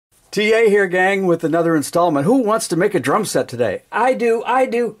TA here, gang, with another installment. Who wants to make a drum set today? I do.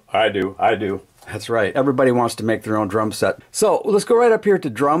 That's right. Everybody wants to make their own drum set. So let's go right up here to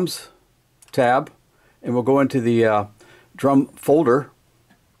Drums tab, and we'll go into the drum folder.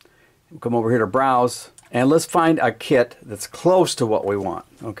 We'll come over here to Browse, and let's find a kit that's close to what we want,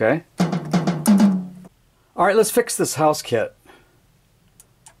 okay? All right, let's fix this house kit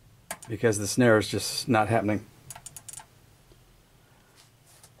because the snare is just not happening.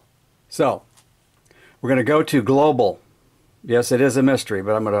 So, we're going to go to Global. Yes, it is a mystery,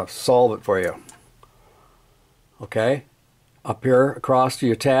 but I'm going to solve it for you. Okay, up here across to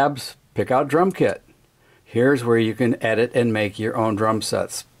your tabs, pick out Drum Kit. Here's where you can edit and make your own drum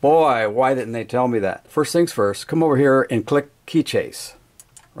sets. Boy, why didn't they tell me that? First things first, come over here and click Key Chase.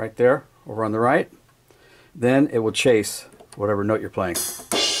 Right there, over on the right. Then it will chase whatever note you're playing.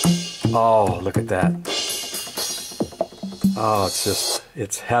 Oh, look at that. Oh,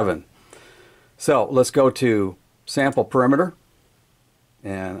 it's heaven. So let's go to Sample Perimeter,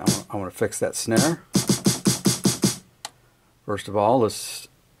 and I want to fix that snare. First of all, let's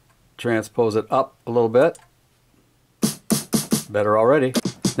transpose it up a little bit. Better already.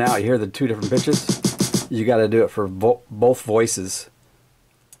 Now you hear the two different pitches. You got to do it for both voices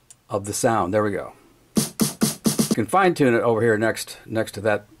of the sound. There we go. You can fine tune it over here next to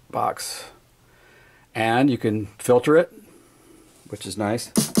that box, and you can filter it, which is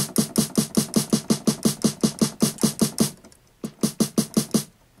nice.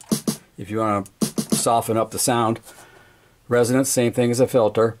 If you want to soften up the sound, resonance, same thing as a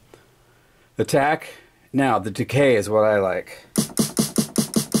filter. Attack, now the decay is what I like.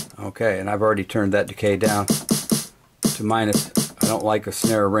 Okay, and I've already turned that decay down to minus. I don't like a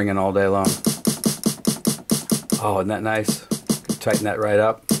snare ringing all day long. Oh, isn't that nice? Tighten that right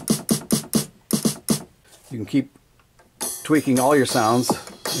up. You can keep tweaking all your sounds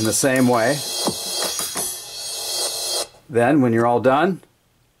in the same way. Then, when you're all done,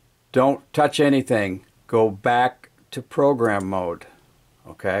 don't touch anything. Go back to program mode,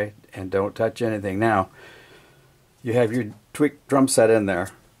 okay? And don't touch anything. Now, you have your tweaked drum set in there.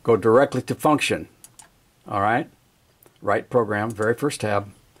 Go directly to function, all right? Right program, very first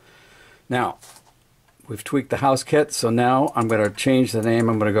tab. Now, we've tweaked the house kit, so now I'm going to change the name.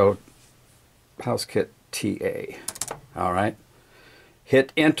 I'm going to go house kit TA, all right?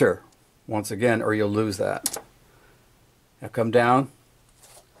 Hit enter once again, or you'll lose that. Now come down.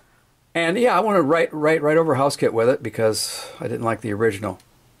 And yeah, I want to write over house kit with it because I didn't like the original.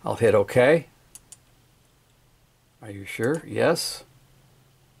 I'll hit OK. Are you sure? Yes.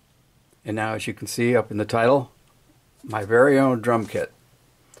 And now, as you can see up in the title, my very own drum kit.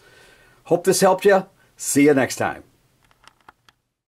 Hope this helped you. See you next time.